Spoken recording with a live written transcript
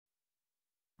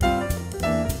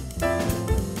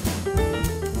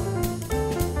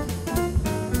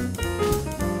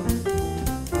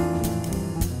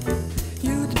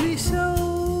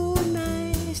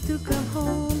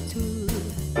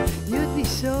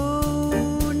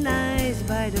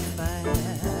by the fire,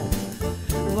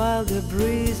 while the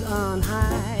breeze on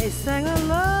high sang a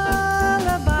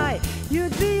lullaby.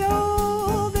 You'd be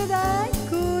all that I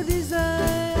could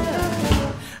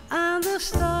desire, and the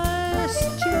stars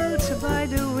chilled by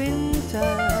the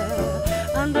winter,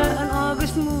 under an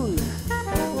August moon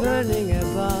burning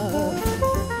above.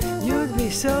 You'd be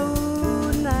so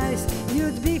nice,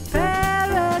 you'd be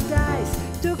paradise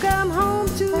to come home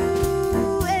to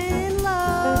in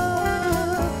love.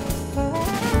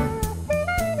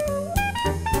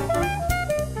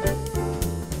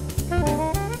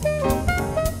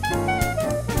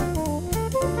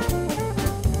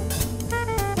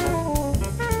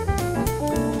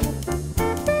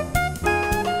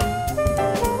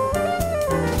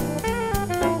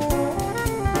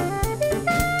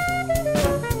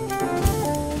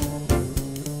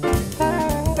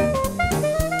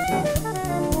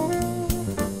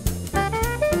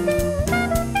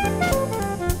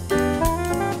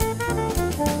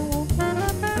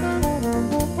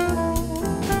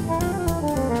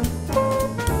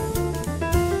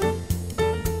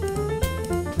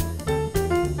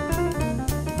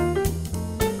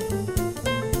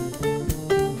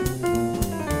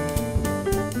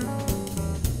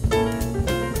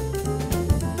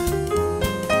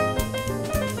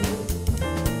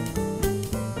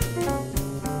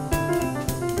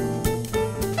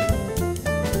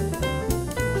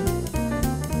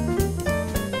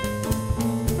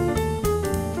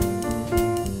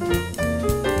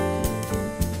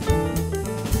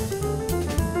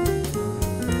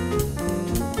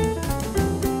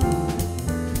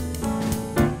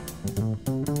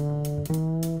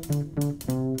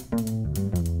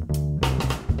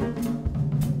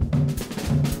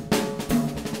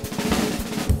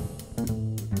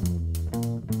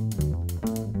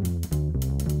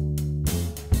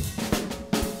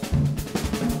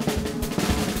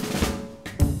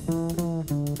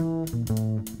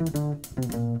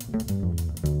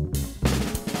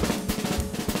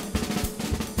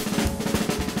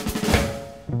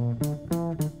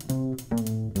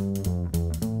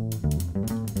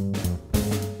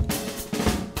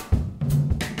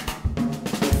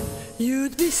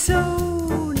 You'd be so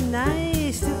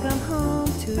nice to come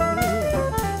home to.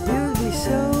 You'd be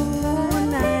so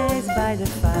nice by the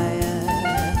fire,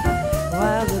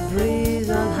 while the breeze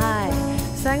on high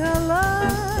sang a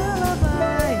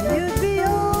lullaby. You'd be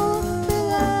all that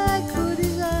I could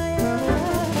desire,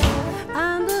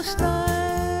 and the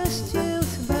stars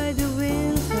chilled by the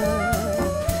winter,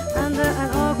 under an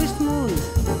August moon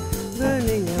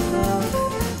burning above.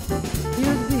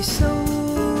 You'd be so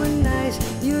nice,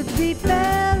 you'd be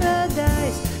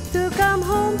paradise to come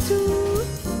home to.